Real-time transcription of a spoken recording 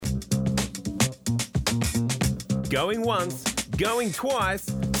Going once, going twice,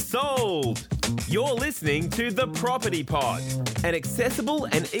 sold! You're listening to The Property Pod, an accessible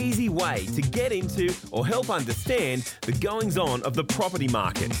and easy way to get into or help understand the goings-on of the property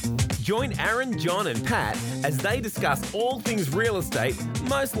market. Join Aaron, John and Pat as they discuss all things real estate,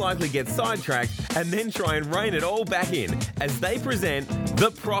 most likely get sidetracked, and then try and rein it all back in as they present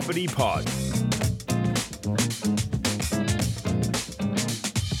The Property Pod.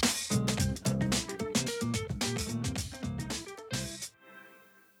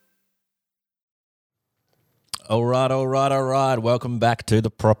 All right. Welcome back to the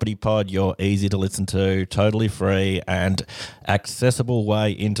Property Pod, your easy to listen to, totally free and accessible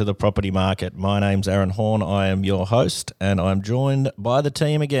way into the property market. My name's Aaron Horn. I am your host, and I'm joined by the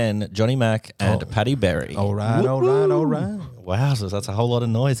team again, Johnny Mack and Paddy Berry. All right. Wow, so that's a whole lot of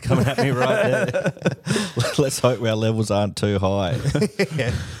noise coming at me right there. Let's hope our levels aren't too high.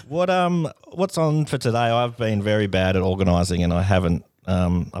 Yeah. What's on for today? I've been very bad at organising, and I haven't.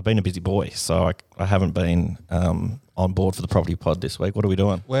 I've been a busy boy, so I haven't been on board for the Property Pod this week. What are we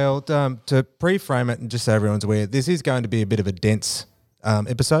doing? Well, to pre-frame it and just so everyone's aware, this is going to be a bit of a dense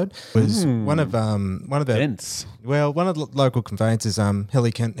episode. It was one of the dense. Well, one of the local conveyancers,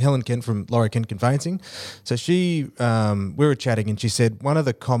 Helen Kent from Laurie Kent Conveyancing. So we were chatting, and she said one of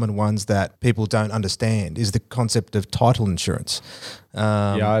the common ones that people don't understand is the concept of title insurance.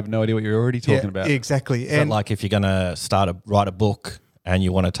 I have no idea what you're already talking about. Exactly. Is that like if you're going to write a book and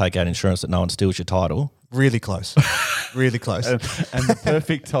you want to take out insurance that no one steals your title? Really close. Really close. And the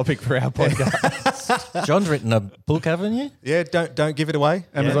perfect topic for our podcast. John's written a book, haven't you? Yeah, don't give it away.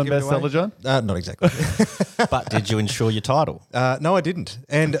 Amazon bestseller, John? Not exactly. But did you insure your title? No, I didn't.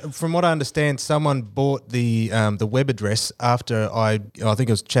 And from what I understand, someone bought the web address after I think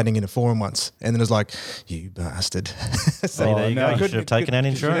I was chatting in a forum once, and then it was like, "You bastard!" So there you go. You should have taken out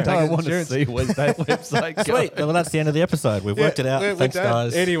insurance. I want to see where's that website going. Sweet. Well, that's the end of the episode. We've worked it out. Thanks,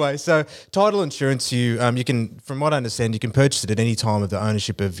 guys. Anyway, so title insurance, you can, from what I understand, you can purchase it at any time of the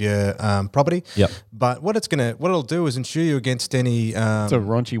ownership of your property. Yep. But what it'll do is insure you against any. It's a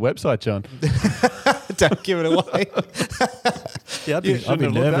raunchy website, John. Don't give it away. Yeah, I'd be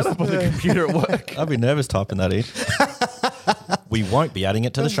nervous up on the computer at work. I'd be nervous typing that in. We won't be adding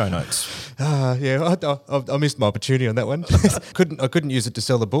it to the show notes. I missed my opportunity on that one. I couldn't use it to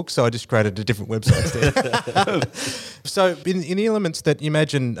sell the book, so I just created a different website instead. So in the elements that you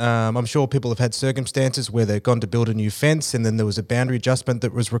imagine, I'm sure people have had circumstances where they've gone to build a new fence and then there was a boundary adjustment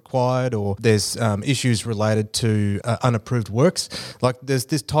that was required, or there's issues related to unapproved works. Like this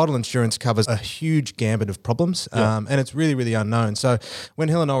title insurance covers a huge gambit of problems, and it's really, really unknown. So when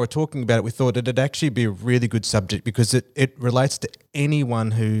Helen and I were talking about it, we thought it'd actually be a really good subject because it relates to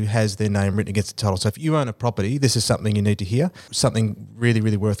anyone who has their name written against the title. So if you own a property, this is something you need to hear, something really,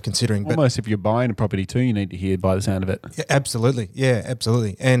 really worth considering. Almost if you're buying a property too, you need to hear by the sound of it. Yeah, absolutely. Yeah,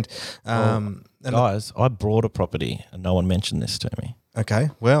 absolutely. And guys, I bought a property and no one mentioned this to me. Okay,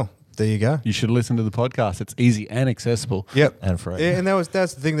 well, there you go. You should listen to the podcast. It's easy and accessible. Yep. And free. Yeah, and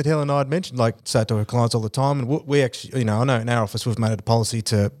that's the thing that Helen and I had mentioned, like say to our clients all the time. And we actually, I know in our office we've made it a policy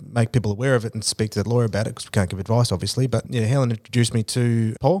to make people aware of it and speak to the lawyer about it because we can't give advice, obviously. But Helen introduced me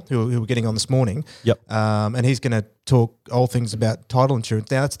to Paul, who we're getting on this morning. Yep. And he's going to talk all things about title insurance.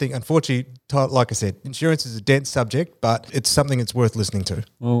 Now, that's the thing. Unfortunately, like I said, insurance is a dense subject, but it's something that's worth listening to.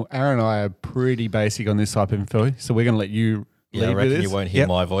 Well, Aaron and I are pretty basic on this type of info, so we're going to let you Yeah, I reckon you won't hear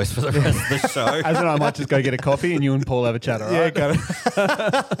my voice for the rest of the show. As in, I might just go get a coffee and you and Paul have a chat, all right? Yeah, got it.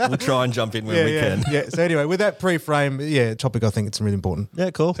 We'll try and jump in when we can. Yeah, so anyway, with that pre-frame, topic I think it's really important.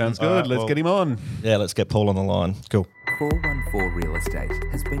 Yeah, cool. Sounds good. All right, Let's get him on. Yeah, let's get Paul on the line. Cool. 414 Real Estate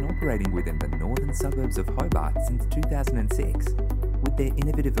has been operating within the northern suburbs of Hobart since 2006. With their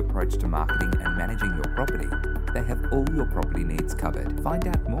innovative approach to marketing and managing your property, they have all your property needs covered. Find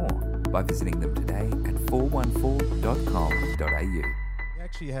out more by visiting them today at 414.com.au. We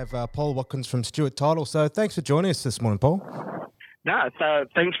actually have Paul Watkins from Stewart Title, so thanks for joining us this morning, Paul. No, so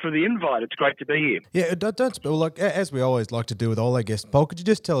thanks for the invite. It's great to be here. Yeah, don't spill. Like as we always like to do with all our guests, Paul, could you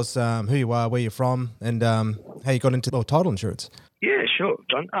just tell us who you are, where you're from, and how you got into title insurance? Yeah, sure,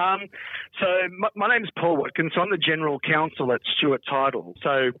 John. So my name is Paul Watkins. So I'm the General Counsel at Stewart Title.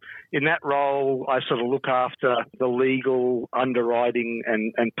 So in that role, I sort of look after the legal, underwriting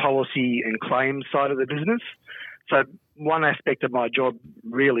and policy and claims side of the business. So one aspect of my job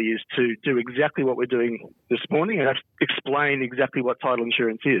really is to do exactly what we're doing this morning, and that's explain exactly what title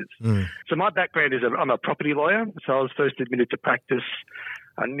insurance is. So my background is I'm a property lawyer. So I was first admitted to practice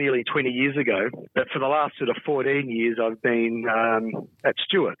nearly 20 years ago. But for the last sort of 14 years, I've been at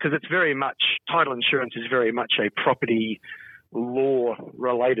Stewart because it's very much, title insurance is very much a property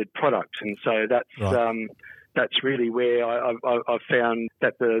law-related product. And so that's... Right. that's really where I've found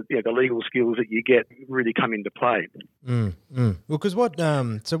that the legal skills that you get really come into play. Well, because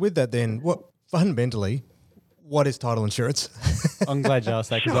so with that then, what fundamentally, what is title insurance? I'm glad you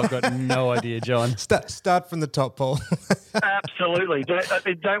asked that because I've got no idea, John. Start from the top, Paul. Absolutely.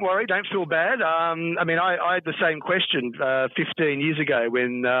 Don't worry. Don't feel bad. I had the same question 15 years ago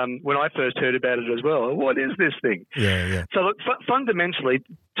when I first heard about it as well. What is this thing? Yeah. So look, fundamentally,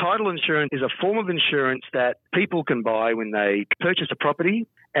 title insurance is a form of insurance that people can buy when they purchase a property,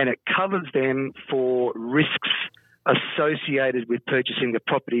 and it covers them for risks associated with purchasing the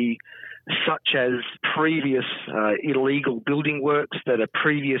property, such as previous illegal building works that a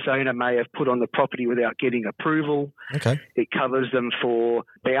previous owner may have put on the property without getting approval. Okay. It covers them for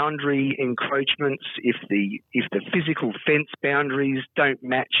boundary encroachments if the physical fence boundaries don't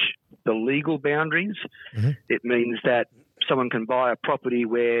match the legal boundaries. Mm-hmm. It means that someone can buy a property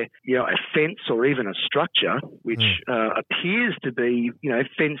where, a fence or even a structure which appears to be,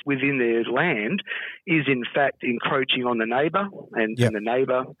 fenced within their land is in fact encroaching on the neighbour and the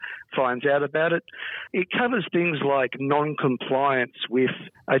neighbour finds out about it. It covers things like non-compliance with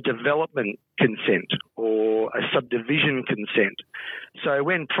a development consent or a subdivision consent. So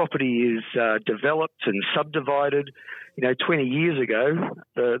when property is developed and subdivided, 20 years ago,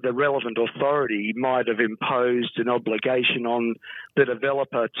 the relevant authority might have imposed an obligation on the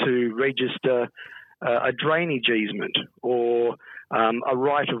developer to register a drainage easement or a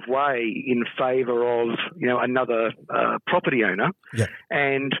right of way in favour of another property owner,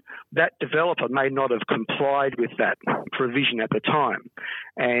 and that developer may not have complied with that provision at the time,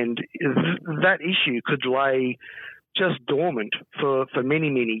 and that issue could lay just dormant for many,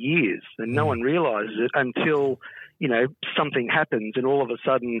 many years, and no one realises it until something happens, and all of a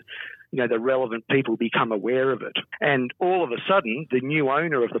sudden, the relevant people become aware of it. And all of a sudden, the new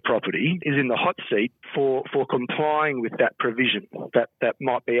owner of the property is in the hot seat for complying with that provision that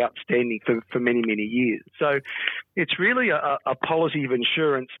might be outstanding for many, many years. So it's really a policy of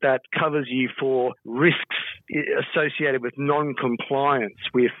insurance that covers you for risks associated with non-compliance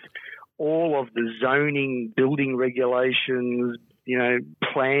with all of the zoning, building regulations,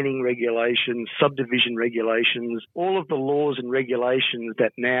 planning regulations, subdivision regulations, all of the laws and regulations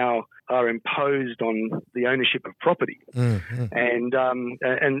that now are imposed on the ownership of property. Mm-hmm.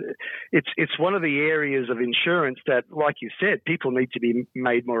 And it's one of the areas of insurance that, like you said, people need to be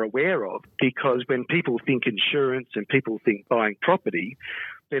made more aware of, because when people think insurance and people think buying property,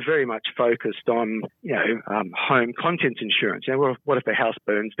 they're very much focused on, home contents insurance. What if the house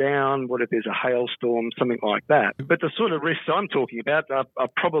burns down? What if there's a hailstorm? Something like that. But the sort of risks I'm talking about are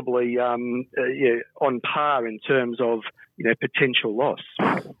probably on par in terms of, potential loss.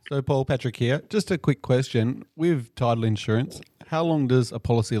 So, Paul, Patrick here. Just a quick question. With title insurance, how long does a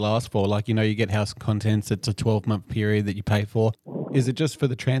policy last for? Like, you get house contents, it's a 12-month period that you pay for. Is it just for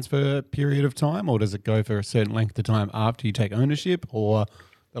the transfer period of time, or does it go for a certain length of time after you take ownership, or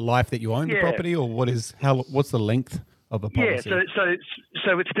the life that you own the property, or what's the length of a policy? Yeah,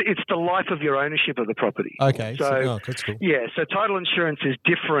 so it's the life of your ownership of the property. Okay. That's cool. Yeah, so title insurance is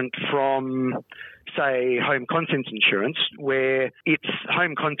different from, say, home contents insurance, where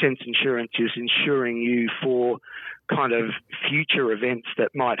home contents insurance is insuring you for kind of future events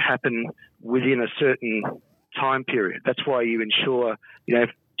that might happen within a certain time period. That's why you insure,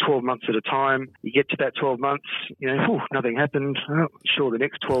 12 months at a time. You get to that 12 months, nothing happened. Oh, sure, the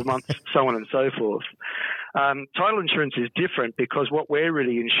next 12 months, so on and so forth. Title insurance is different because what we're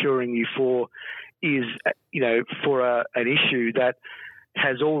really insuring you for is, for an issue that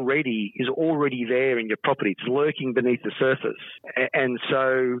is already there in your property. It's lurking beneath the surface. And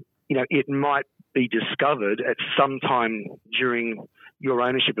so, it might be discovered at some time during your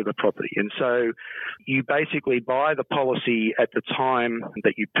ownership of the property. And so you basically buy the policy at the time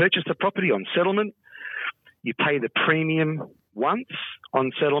that you purchase the property on settlement. You pay the premium once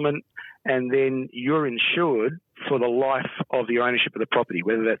on settlement, and then you're insured for the life of the ownership of the property,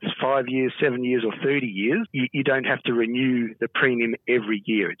 whether that's 5 years, 7 years, or 30 years. You don't have to renew the premium every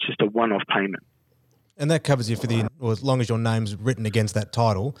year. It's just a one-off payment. And that covers you or as long as your name's written against that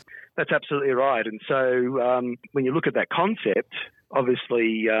title. That's absolutely right. And so when you look at that concept,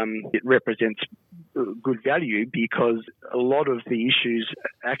 obviously it represents good value because a lot of the issues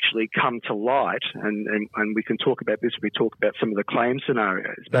actually come to light, and we can talk about this when we talk about some of the claim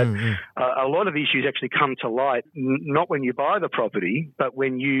scenarios. But a lot of issues actually come to light not when you buy the property, but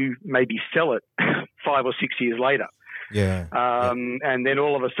when you maybe sell it 5 or 6 years later. And then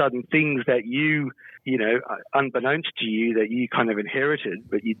all of a sudden things that you unbeknownst to you that you kind of inherited,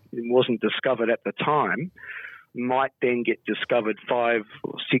 but it wasn't discovered at the time, might then get discovered 5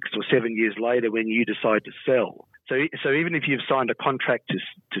 or 6 or 7 years later when you decide to sell. So even if you've signed a contract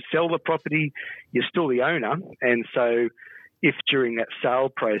to sell the property, you're still the owner. And so if during that sale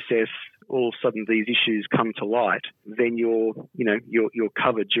process all of a sudden these issues come to light, then you're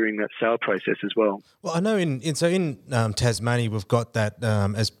covered during that sale process as well. Well, I know in Tasmania we've got that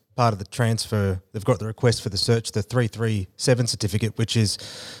as part of the transfer. They've got the request for the search, the 337 certificate, which is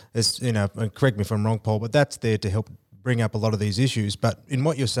correct me if I'm wrong, Paul, but that's there to help bring up a lot of these issues. But in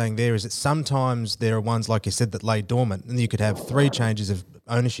what you're saying there is that sometimes there are ones, like you said, that lay dormant, and you could have 3 changes of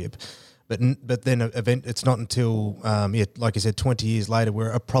ownership, but then it's not until, like you said, 20 years later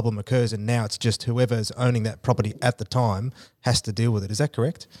where a problem occurs, and now it's just whoever's owning that property at the time has to deal with it. Is that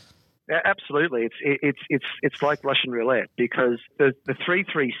correct? Yeah, absolutely. It's like Russian roulette, because the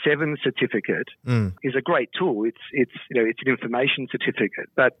 337 certificate is a great tool. It's an information certificate,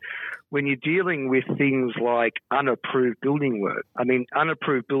 but when you're dealing with things like unapproved building work, I mean,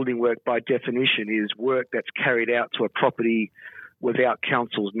 unapproved building work by definition is work that's carried out to a property without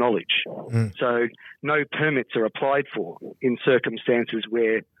council's knowledge. So no permits are applied for in circumstances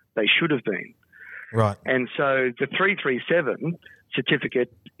where they should have been. Right. And so the 337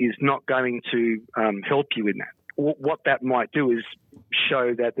 certificate is not going to help you in that. What that might do is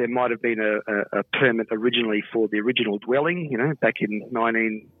show that there might have been a permit originally for the original dwelling, back in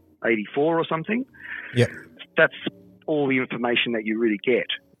 1984 or something. Yeah. That's all the information that you really get.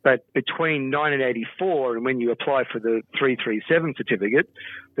 But between 1984 and when you apply for the 337 certificate,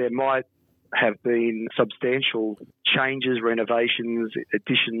 there might have been substantial changes, renovations,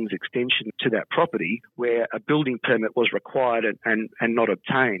 additions, extensions to that property where a building permit was required and not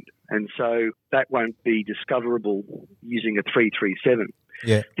obtained. And so that won't be discoverable using a 337.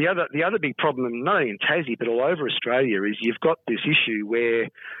 Yeah. The other big problem, not only in Tassie but all over Australia, is you've got this issue where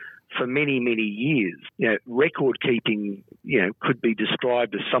for many, many years, record keeping, could be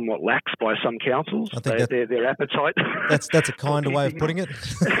described as somewhat lax by some councils. I think their appetite. That's a kinder way of putting it.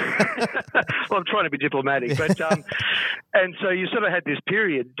 Well, I'm trying to be diplomatic, but and so you sort of had this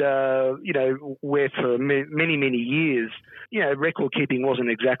period, where for many, many years, record keeping wasn't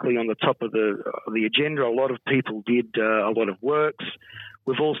exactly on the top of the agenda. A lot of people did a lot of works.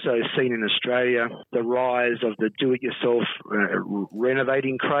 We've also seen in Australia the rise of the do-it-yourself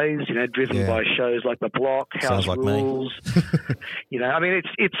renovating craze, driven by shows like The Block, House Rules. I mean,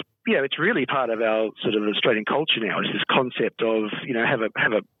 it's really part of our sort of Australian culture now. It's this concept of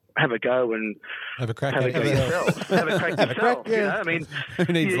have a go and have a crack have a go yourself. Have a crack yourself. Yeah. I mean, who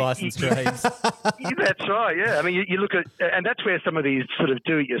needs license trades? That's right. Yeah. I mean, you look at, and that's where some of these sort of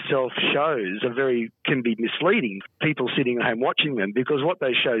do-it-yourself shows can be misleading. People sitting at home watching them, because what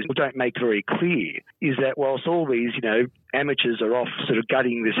those shows don't make very clear is that whilst all these, amateurs are off sort of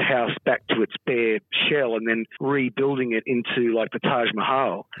gutting this house back to its bare shell and then rebuilding it into like the Taj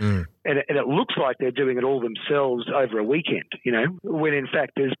Mahal. And it looks like they're doing it all themselves over a weekend, when in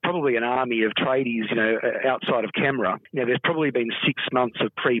fact there's probably an army of tradies, outside of camera. There's probably been 6 months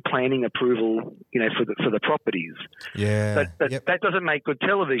of pre-planning approval, for the properties. Yeah. But that doesn't make good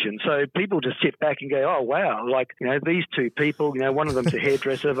television. So people just sit back and go, oh, wow, like, these two people, one of them's a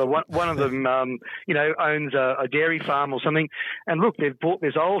hairdresser, but one of them, owns a dairy farm or something. And look, they've bought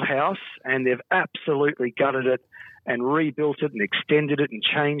this old house and they've absolutely gutted it and rebuilt it and extended it and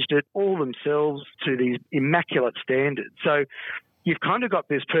changed it all themselves to these immaculate standards. So you've kind of got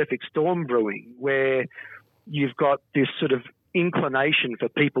this perfect storm brewing where you've got this sort of inclination for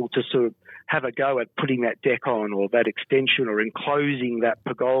people to sort of have a go at putting that deck on or that extension or enclosing that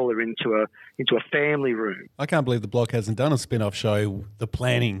pergola into a family room. I can't believe The Block hasn't done a spin-off show, The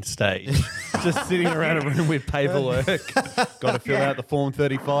Planning Stage. Just sitting around a room with paperwork. Got to fill out the Form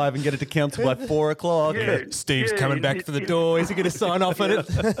 35 and get it to council by 4 o'clock. Yeah. Steve's coming back for the door. Is he going to sign off on it?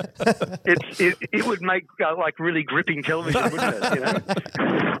 It would make like really gripping television, wouldn't it?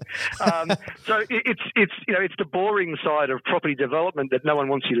 So it's the boring side of property development that no one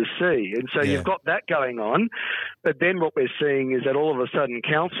wants you to see. And so you've got that going on. But then what we're seeing is that all of a sudden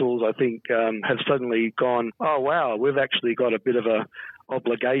councils, I think, have suddenly gone, oh, wow, we've actually got a bit of a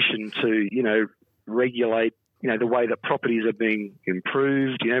obligation to, regulate, the way that properties are being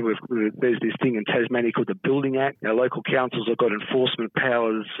improved. There's this thing in Tasmania called the Building Act. Local councils have got enforcement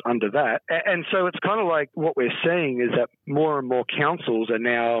powers under that. And so it's kind of like what we're seeing is that more and more councils are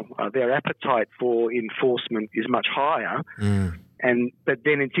now, their appetite for enforcement is much higher. But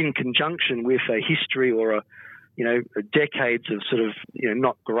then it's in conjunction with a history or decades of sort of,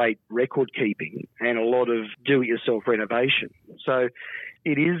 not great record keeping and a lot of do-it-yourself renovation. So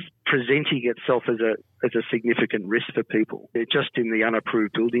it is presenting itself as a significant risk for people, just in the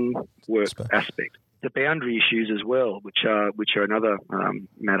unapproved building work aspect. The boundary issues as well, which are another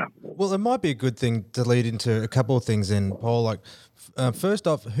matter. Well, it might be a good thing to lead into a couple of things then, Paul. Like, first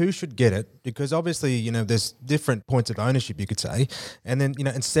off, who should get it? Because obviously, there's different points of ownership, you could say. And then,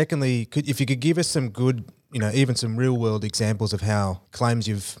 and secondly, if you could give us some good, even some real world examples of how claims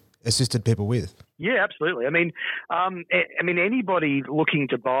you've assisted people with. Yeah, absolutely. I mean, anybody looking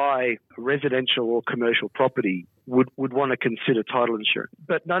to buy residential or commercial property would want to consider title insurance.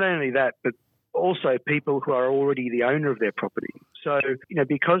 But not only that, but also people who are already the owner of their property. So,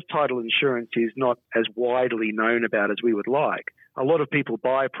 because title insurance is not as widely known about as we would like, a lot of people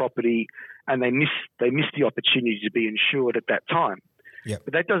buy a property and they miss the opportunity to be insured at that time. Yep.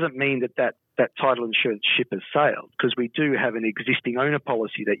 But that doesn't mean that title insurance ship has sailed, because we do have an existing owner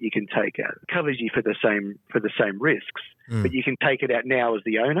policy that you can take out. It covers you for the same risks, but you can take it out now as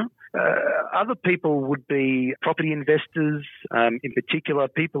the owner. Other people would be property investors, in particular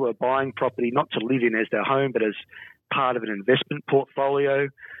people who are buying property not to live in as their home, but as part of an investment portfolio,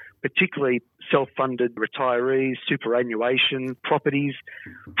 particularly self-funded retirees, superannuation properties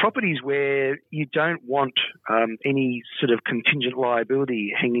where you don't want any sort of contingent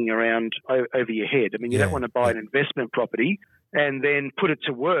liability hanging around over your head. I mean, you don't want to buy an investment property and then put it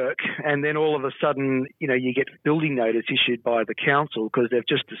to work, and then all of a sudden, you get building notice issued by the council because they've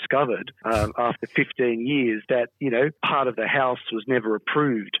just discovered after 15 years that, part of the house was never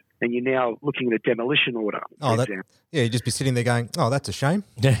approved, and you're now looking at a demolition order, for example. Yeah, you'd just be sitting there going, oh, that's a shame.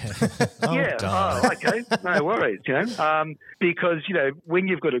 Okay, no worries, because, when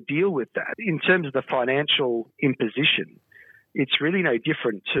you've got to deal with that, in terms of the financial imposition, it's really no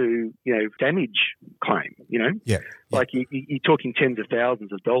different to, damage claim, Yeah. Like you're talking tens of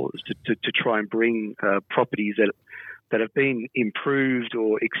thousands of dollars to try and bring properties that have been improved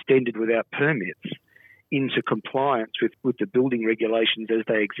or extended without permits into compliance with the building regulations as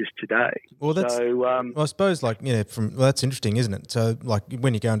they exist today. Well, I suppose, that's interesting, isn't it? So, like,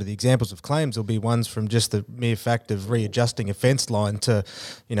 when you go into the examples of claims, there'll be ones from just the mere fact of readjusting a fence line to,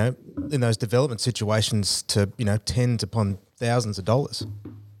 in those development situations to, tens upon thousands of dollars.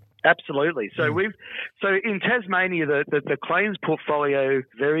 Absolutely. So in Tasmania, the claims portfolio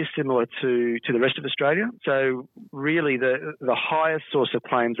very similar to the rest of Australia. So really the highest source of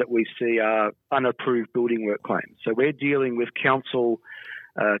claims that we see are unapproved building work claims. So we're dealing with councils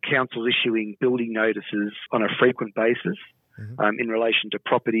issuing building notices on a frequent basis in relation to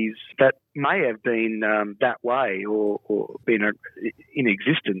properties that may have been that way or been in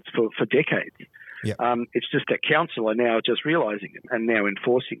existence for decades. Yep. It's just that council are now just realising it and now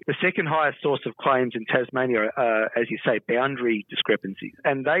enforcing it. The second highest source of claims in Tasmania are, as you say, boundary discrepancies.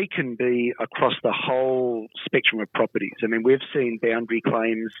 And they can be across the whole spectrum of properties. I mean, we've seen boundary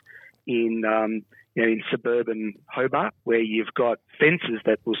claims in suburban Hobart, where you've got fences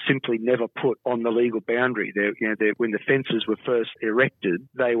that were simply never put on the legal boundary. When the fences were first erected,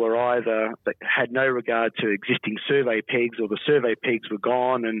 they had no regard to existing survey pegs, or the survey pegs were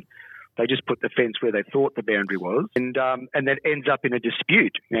gone, and they just put the fence where they thought the boundary was, and that ends up in a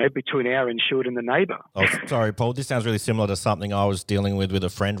dispute, between our insured and the neighbour. Oh, sorry, Paul. This sounds really similar to something I was dealing with a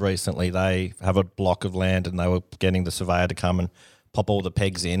friend recently. They have a block of land, and they were getting the surveyor to come and pop all the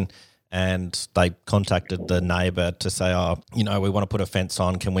pegs in, and they contacted the neighbour to say, we want to put a fence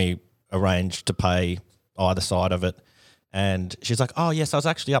on. Can we arrange to pay either side of it? And she's like, oh, yes, I was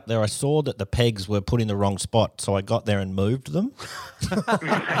actually up there. I saw that the pegs were put in the wrong spot, so I got there and moved them.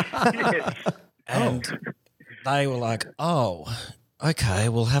 Yes. And they were like, oh, okay,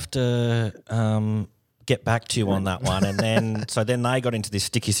 we'll have to get back to you on that one. And then they got into this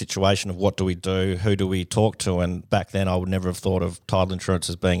sticky situation of what do we do? Who do we talk to? And back then I would never have thought of title insurance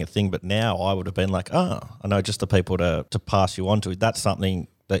as being a thing, but now I would have been like, I know just the people to pass you on to. That's something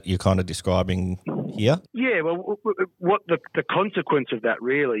that you're kind of describing here? Yeah, well, what the consequence of that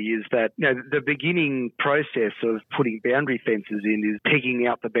really is that the beginning process of putting boundary fences in is pegging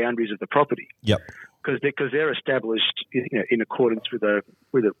out the boundaries of the property. Yep. Because they're established in accordance with a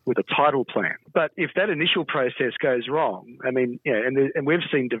title plan. But if that initial process goes wrong, I mean, and we've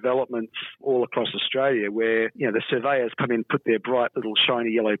seen developments all across Australia where the surveyors come in, put their bright little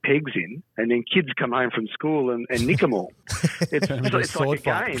shiny yellow pegs in, and then kids come home from school and nick them all. It's like a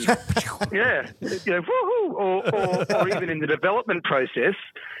game. Yeah, woohoo! Or even in the development process,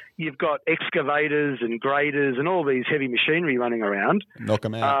 you've got excavators and graders and all these heavy machinery running around. Knock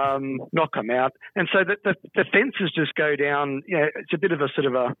them out. And so the fences just go down. It's a bit of a sort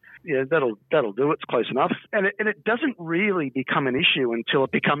of a, that'll do. It's close enough. And it doesn't really become an issue until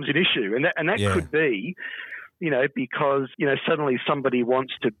it becomes an issue. And that could be, because, suddenly somebody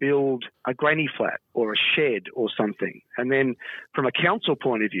wants to build a granny flat or a shed or something. And then from a council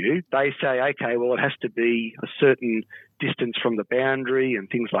point of view, they say, okay, well, it has to be a certain distance from the boundary and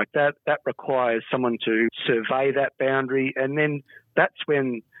things like that. That requires someone to survey that boundary. And then that's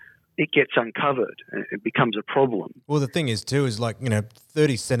when it gets uncovered and it becomes a problem. Well, the thing is too, is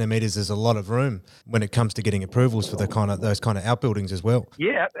 30 centimetres is a lot of room when it comes to getting approvals for those kind of outbuildings as well.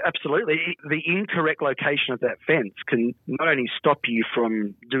 Yeah, absolutely. The incorrect location of that fence can not only stop you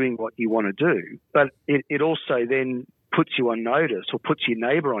from doing what you want to do, but it also then puts you on notice, or puts your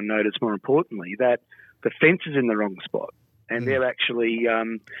neighbour on notice, more importantly, that the fence is in the wrong spot. And they're actually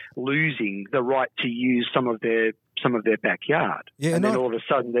losing the right to use some of their backyard. Yeah, and then all of a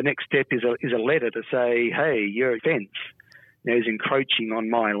sudden, the next step is a letter to say, "Hey, your fence is encroaching on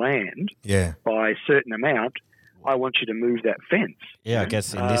my land by a certain amount. I want you to move that fence." Yeah, I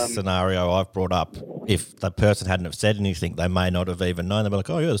guess in this scenario I've brought up, if the person hadn't have said anything, they may not have even known. They'd be like,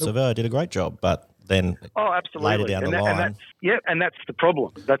 "Oh yeah, the surveyor did a great job," but then later down the line. And that's the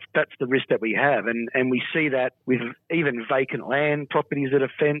problem. That's the risk that we have. And we see that with even vacant land properties that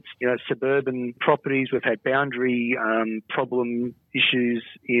are fenced, suburban properties. We've had boundary problem issues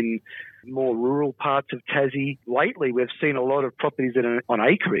in more rural parts of Tassie. Lately, we've seen a lot of properties that are on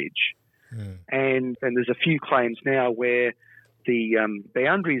acreage. And there's a few claims now where the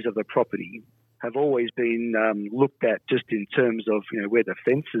boundaries of the property have always been looked at just in terms of where the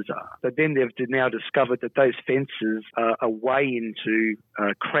fences are. But then they've now discovered that those fences are way into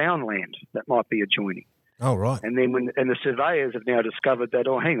Crown land that might be adjoining. Oh, right. And then the surveyors have now discovered that,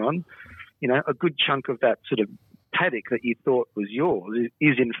 hang on, a good chunk of that sort of paddock that you thought was yours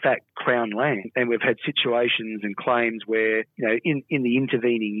is in fact Crown land. And we've had situations and claims where, in the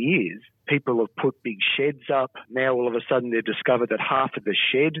intervening years, people have put big sheds up. Now all of a sudden they've discovered that half of the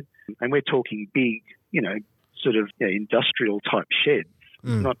shed, and we're talking big, sort of industrial type sheds,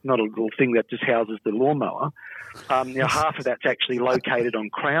 not a little thing that just houses the lawnmower. Half of that's actually located on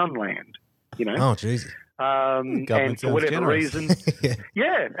Crown land, Oh, Jesus. And for whatever reason,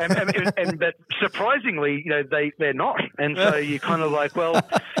 but surprisingly, they're not, and so you're kind of like, well,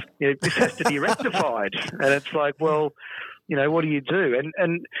 this has to be rectified, and it's like, well, what do you do?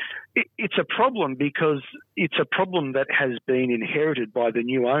 And it's a problem because it's a problem that has been inherited by the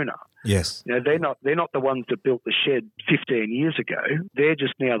new owner. Yes. They're not the ones that built the shed 15 years ago. They're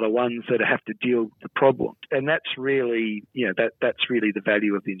just now the ones that have to deal with the problem. And that's really, that's really the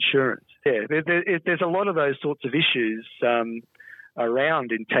value of the insurance. Yeah, there's a lot of those sorts of issues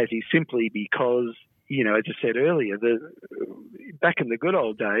around in Tassie simply because, as I said earlier, back in the good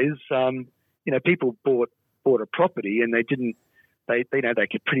old days, people bought a property and they could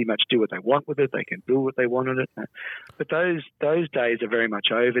pretty much do what they want with it. They can build what they want on it. But those days are very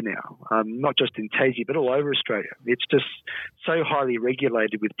much over now, not just in Tassie, but all over Australia. It's just so highly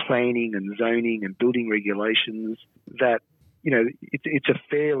regulated with planning and zoning and building regulations that, it's a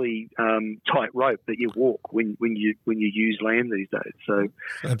fairly tight rope that you walk when you use land these days. So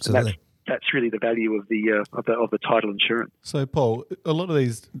absolutely. That's really the value of the title insurance. So, Paul, a lot of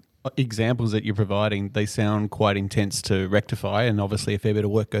these examples that you're providing, they sound quite intense to rectify, and obviously a fair bit of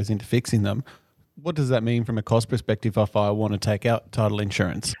work goes into fixing them. What does that mean from a cost perspective if I want to take out title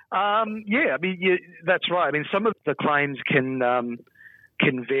insurance? That's right. I mean, some of the claims can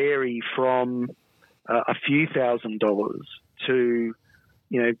vary from a few $1,000s to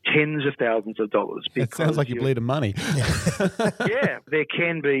tens of thousands of dollars. It sounds like you're bleeding money. Yeah, there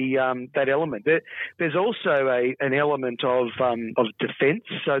can be that element. There's also an element of defence.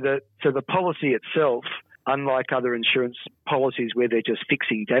 So the policy itself, unlike other insurance policies where they're just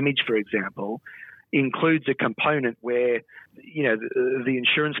fixing damage, for example, includes a component where the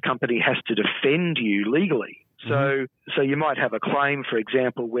insurance company has to defend you legally. So you might have a claim, for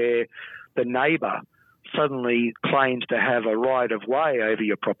example, where the neighbour suddenly claims to have a right of way over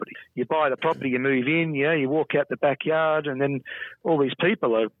your property. You buy the property, you move in, you walk out the backyard, and then all these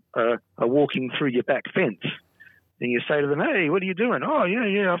people are walking through your back fence. And you say to them, "Hey, what are you doing?" "Oh,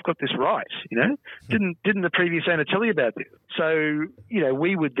 yeah, I've got this right." Didn't the previous owner tell you about this? So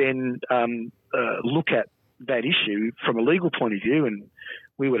we would then look at that issue from a legal point of view, and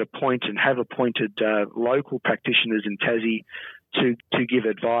we would appoint and have appointed local practitioners in Tassie to give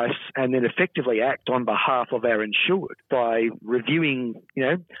advice and then effectively act on behalf of our insured by reviewing,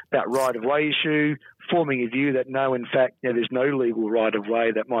 that right-of-way issue, forming a view that no, in fact, there's no legal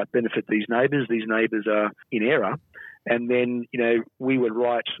right-of-way that might benefit these neighbours. These neighbours are in error. And then, we would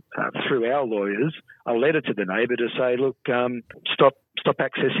write through our lawyers a letter to the neighbour to say, look, stop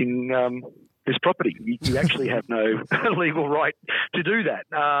accessing this property. You actually have no legal right to do that.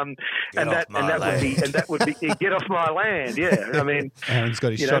 That would be get off my land. Yeah, I mean, Aaron's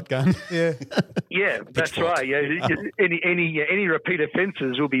got his shotgun. Yeah, that's right. Yeah, any repeat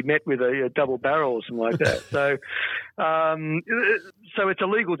offences will be met with a double barrel or something like that. So it's a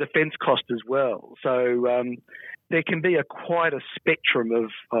legal defence cost as well. So there can be quite a spectrum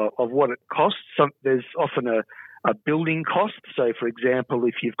of what it costs. There's often a building cost. So, for example,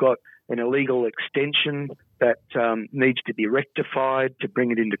 if you've got an illegal extension that needs to be rectified to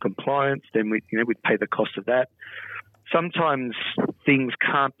bring it into compliance, then we'd pay the cost of that. Sometimes things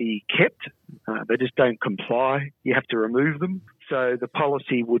can't be kept; they just don't comply. You have to remove them. So the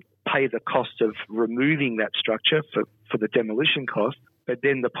policy would pay the cost of removing that structure for the demolition cost, but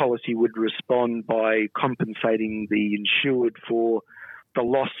then the policy would respond by compensating the insured for the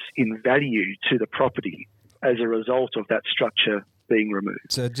loss in value to the property as a result of that structure being removed.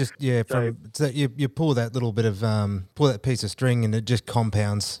 So just you pull that little bit of pull that piece of string and it just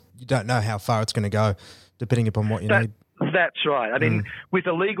compounds. You don't know how far it's going to go, depending upon what you need. That's right. I mean, with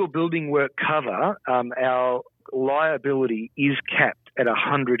a legal building work cover, our liability is capped at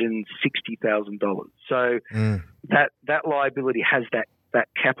 $160,000. So that liability has that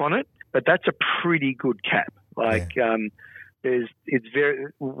cap on it, but that's a pretty good cap.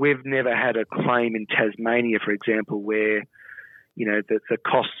 We've never had a claim in Tasmania, for example, where the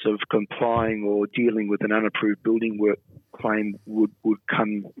costs of complying or dealing with an unapproved building work claim would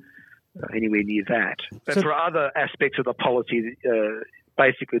come anywhere near that. But for other aspects of the policy,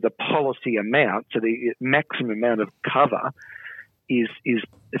 basically the policy amount, so the maximum amount of cover is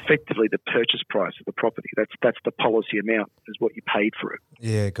effectively the purchase price of the property. That's the policy amount, is what you paid for it.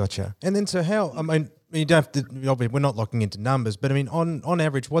 Yeah, gotcha. And then so how, I mean, you don't have to, obviously we're not locking into numbers, but I mean, on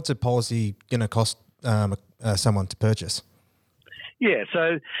average, what's a policy going to cost someone to purchase? Yeah,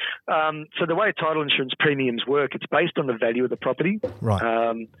 so the way title insurance premiums work, it's based on the value of the property.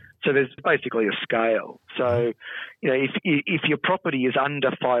 Right. So there's basically a scale. So, if your property is under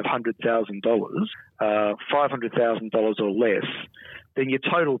 $500,000, $500,000 or less, then your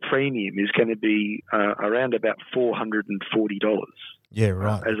total premium is going to be around about $440. Yeah,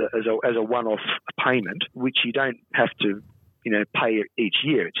 right. As a one-off payment, which you don't have to pay each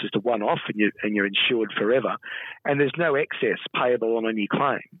year. It's just a one-off and you're insured forever. And there's no excess payable on any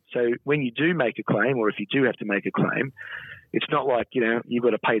claim. So when you do make a claim, or if you do have to make a claim, it's not like, you've got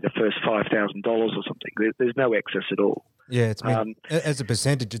to pay the first $5,000 or something. There's no excess at all. Yeah, as a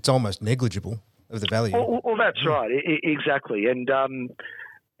percentage, it's almost negligible of the value. Well, that's right. Exactly. And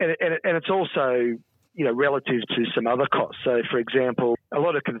it's also, relative to some other costs. So, for example, a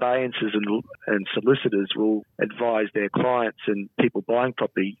lot of conveyancers and solicitors will advise their clients and people buying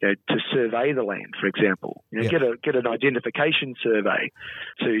property to survey the land, for example. Get an identification survey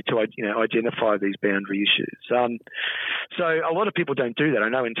to identify these boundary issues. So a lot of people don't do that. I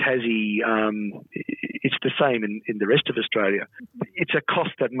know in Tassie, it's the same in the rest of Australia. It's a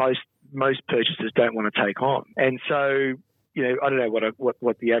cost that most purchasers don't want to take on, and so. I don't know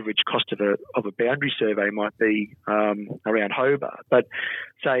what the average cost of a boundary survey might be around Hobart, but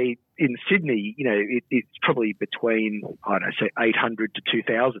say in Sydney, it's probably between say $800 to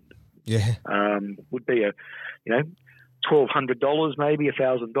 $2,000. Yeah, would be $1,200, maybe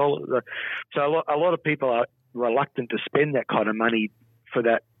 $1,000. So a lot of people are reluctant to spend that kind of money for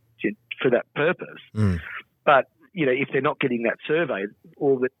that purpose, but. If they're not getting that survey,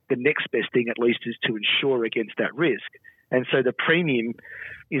 or the next best thing at least is to insure against that risk. And so the premium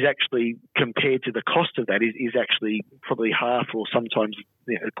is actually, compared to the cost of that, is actually probably half or sometimes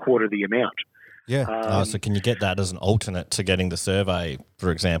a quarter of the amount. Yeah. So can you get that as an alternate to getting the survey, for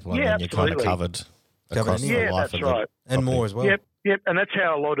example, and then you're kind of covered across the life of right. And more as well. Yep. And that's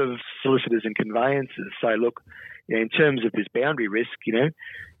how a lot of solicitors and conveyancers say, look, in terms of this boundary risk, a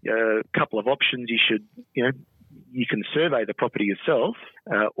couple of options you should, you can survey the property yourself,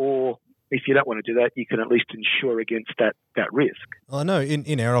 or if you don't want to do that, you can at least insure against that risk. Well, I know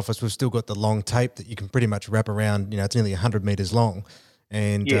in our office we've still got the long tape that you can pretty much wrap around. It's nearly 100 metres long,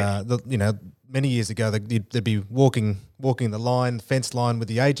 And many years ago, they'd be walking the fence line with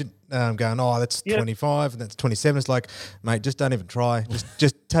the agent, going, "Oh, that's 25 and that's 27." It's like, mate, just don't even try.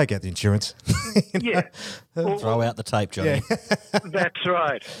 Just take out the insurance. Throw out the tape, Johnny. Yeah. That's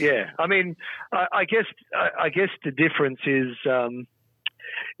right. Yeah. I mean, I guess the difference is.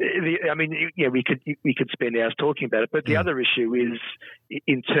 We could spend hours talking about it, but the other issue is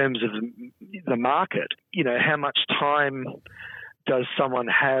in terms of the market. How much time does someone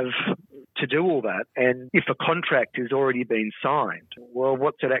have to do all that? And if a contract has already been signed, well,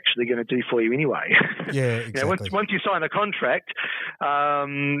 what's it actually going to do for you anyway? Yeah, exactly. Once you sign a contract,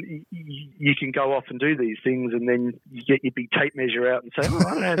 you can go off and do these things, and then you get your big tape measure out and say, "Oh,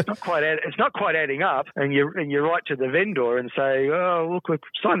 I don't know, it's not quite adding up." And you write to the vendor and say, "Oh, look, we've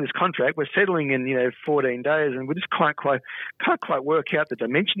signed this contract. We're settling in 14 days, and we just can't quite work out the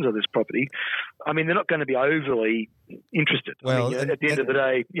dimensions of this property." I mean, they're not going to be overly interested. Well, at the end of the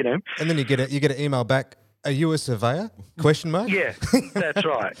day, And then you get an email back. Are you a surveyor? Question mark. Yeah, that's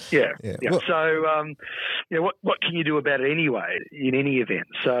right. Yeah. Well, so, what can you do about it anyway? In any event,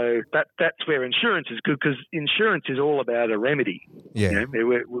 so that's where insurance is good, because insurance is all about a remedy. Yeah.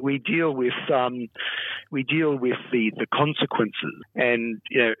 We deal with the consequences, and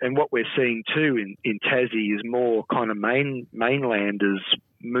what we're seeing too in Tassie is more kind of mainlanders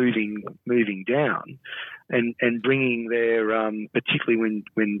moving down and bringing their particularly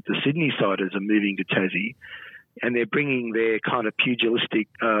when the Sydney siders are moving to Tassie, and they're bringing their kind of pugilistic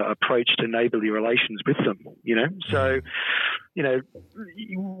approach to neighbourly relations with them. So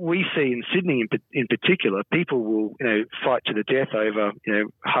we see in Sydney in particular, people will fight to the death over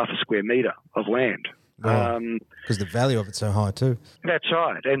half a square metre of land. Because the value of it's so high too. That's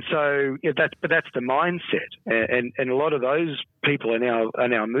right, and so that's the mindset, and a lot of those people are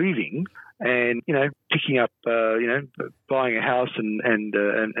now moving, and picking up buying a house and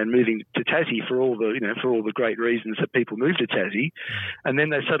moving to Tassie for all the great reasons that people move to Tassie, and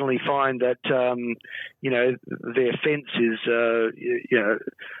then they suddenly find that their fence is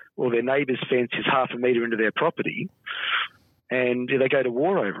or their neighbour's fence is half a metre into their property. And they go to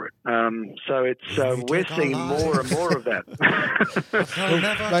war over it. So it's we're seeing more and more of that.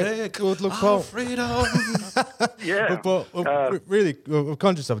 Look, Paul. Freedom. Yeah. Paul, we're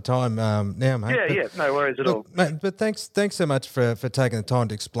conscious of time now, mate. Yeah, no worries at all. Mate, but thanks so much for taking the time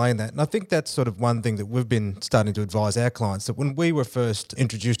to explain that. And I think that's sort of one thing that we've been starting to advise our clients, that when we were first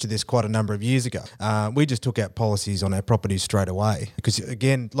introduced to this quite a number of years ago, we just took out policies on our properties straight away. Because,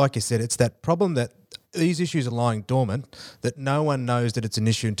 again, like you said, it's that problem that these issues are lying dormant, that no one knows that it's an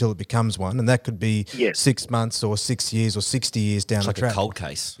issue until it becomes one, and that could be 6 months or 6 years or 60 years down the track. Like a cold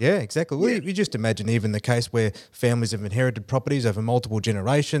case. Yeah, exactly. Well, you just imagine even the case where families have inherited properties over multiple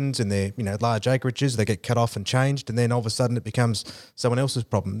generations, and they're large acreages, they get cut off and changed, and then all of a sudden it becomes someone else's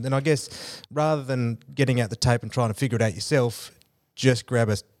problem. And I guess rather than getting out the tape and trying to figure it out yourself, just grab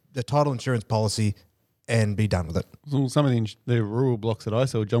the title insurance policy and be done with it. Well, some of the rural blocks that I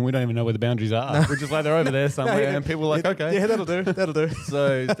saw, John, we don't even know where the boundaries are. We're just like, they're over there somewhere, and people are like, okay. Yeah, that'll do.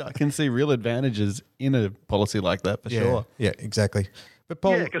 So I can see real advantages in a policy like that for sure. Yeah, exactly. But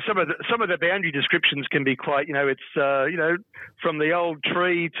Paul, yeah, because some of the boundary descriptions can be quite, it's from the old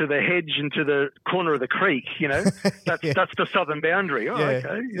tree to the hedge and to the corner of the creek. That's the southern boundary. Oh,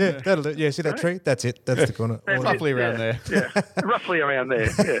 okay. Yeah, that'll do. Yeah, see that tree? That's it. That's the corner. Roughly around there. Yeah, roughly around there.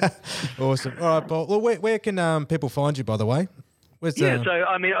 Yeah. Awesome. All right, Paul. Well, where can people find you, by the way? So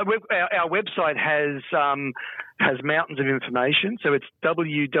I mean, our website has mountains of information. So it's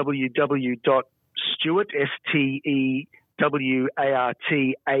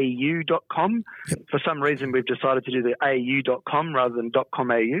www.stuart.wartau.com. Yep. For some reason, we've decided to do the au.com rather than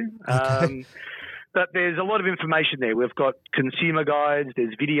 .com.au. Okay. But there's a lot of information there. We've got consumer guides,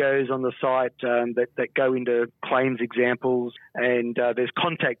 there's videos on the site that go into claims examples, and there's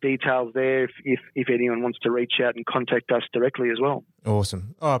contact details there if anyone wants to reach out and contact us directly as well.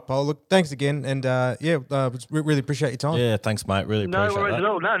 Awesome. All right, Paul, look, thanks again, and really appreciate your time. Yeah, thanks, mate. Really appreciate that. No worries at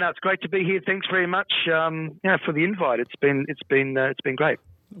all. No, it's great to be here. Thanks very much for the invite. It's been great.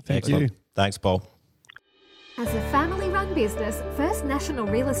 Thank you. Thanks, Paul. As a family-run business, First National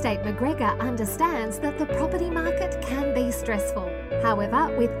Real Estate McGregor understands that the property market can be stressful. However,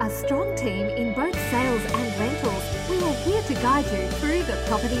 with a strong team in both sales and rentals, we are here to guide you through the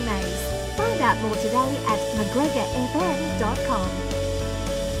property maze. Find out more today at mcgregorfm.com.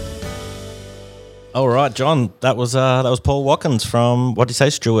 All right, John, that was Paul Watkins from, what did you say,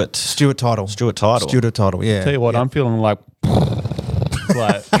 Stuart Title. Yeah. Tell you what, I'm feeling like...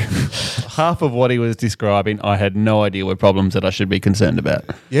 Like, half of what he was describing, I had no idea were problems that I should be concerned about.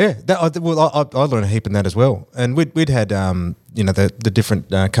 Yeah, I learned a heap in that as well. And we'd had the different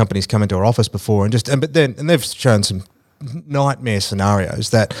companies come into our office before, and they've shown some nightmare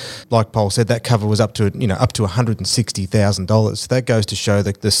scenarios that, like Paul said, that cover was up to $160,000. That goes to show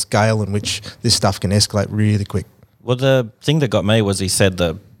the scale in which this stuff can escalate really quick. Well, the thing that got me was he said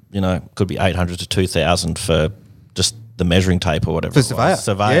that could be $800 to $2,000 for just the measuring tape or whatever. For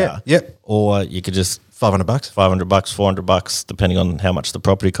surveyor. Yeah. Yep. Or you could just $500, $400, depending on how much the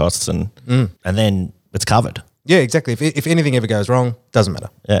property costs, and then it's covered. Yeah, exactly. If anything ever goes wrong, doesn't matter.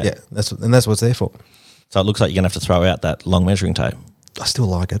 Yeah. That's what it's there for. So it looks like you're going to have to throw out that long measuring tape. I still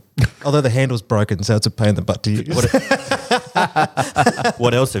like it. Although the handle's broken, so it's a pain in the butt to use.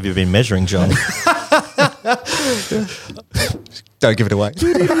 What else have you been measuring, John? Don't give it away.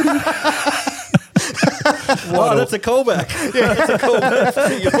 Oh, that's a callback. Yeah, that's a callback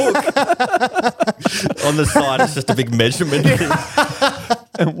to your book. On the side, it's just a big measurement.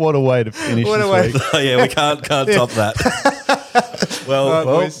 And what a way to finish What a this way. week. Oh, yeah, we can't top that. Well,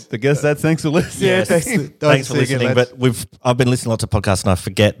 Well, I guess that's thanks for listening. Yeah, thanks for listening. But I've been listening to lots of podcasts, and I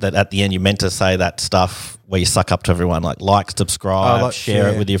forget that at the end you meant to say that stuff where you suck up to everyone, like, subscribe,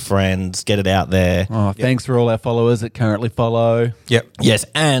 share it with your friends, get it out there. Oh, thanks for all our followers that currently follow. Yep. Yes,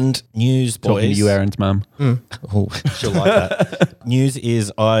 and news, boys. Talking to you, Aaron's mum. Oh, she'll like that. News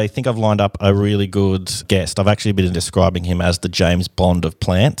is, I think I've lined up a really good guest. I've actually been describing him as the James Bond of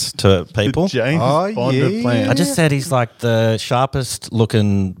plants to people. James Oh, Bond of yeah. plants. I just said he's like the sharpest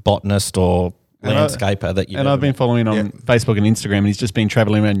looking botanist or landscaper that you've And ever I've been following on Facebook and Instagram, and he's just been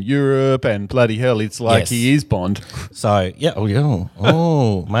travelling around Europe, and bloody hell, it's like Yes. he is Bond. So, yeah.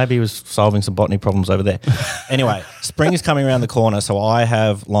 Maybe he was solving some botany problems over there. Anyway, spring is coming around the corner, so I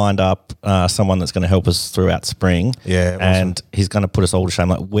have lined up someone that's going to help us throughout spring. Yeah, awesome. And he's going to put us all to shame.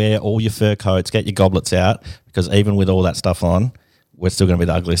 Like, wear all your fur coats, get your goblets out, because even with all that stuff on, we're still going to be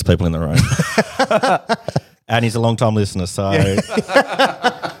the ugliest people in the room. And he's a long-time listener, so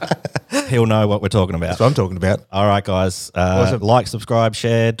he'll know what we're talking about. That's what I'm talking about. All right, guys. Awesome. Like, subscribe,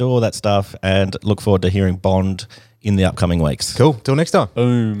 share, do all that stuff, and look forward to hearing Bond in the upcoming weeks. Cool. Till next time.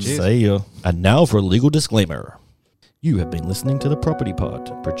 Boom. See you. And now for a legal disclaimer. You have been listening to The Property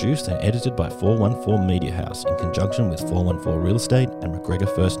Pod, produced and edited by 414 Media House in conjunction with 414 Real Estate and McGregor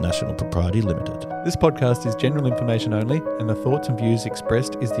First National Propriety Limited. This podcast is general information only, and the thoughts and views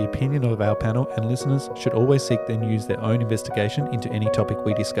expressed is the opinion of our panel, and listeners should always seek and use their own investigation into any topic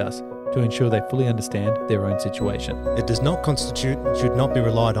we discuss to ensure they fully understand their own situation. It does not constitute and should not be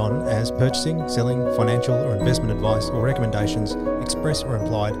relied on as purchasing, selling, financial or investment advice or recommendations, express or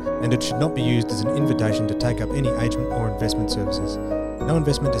implied, and it should not be used as an invitation to take up any agent or investment services. No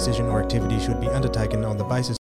investment decision or activity should be undertaken on the basis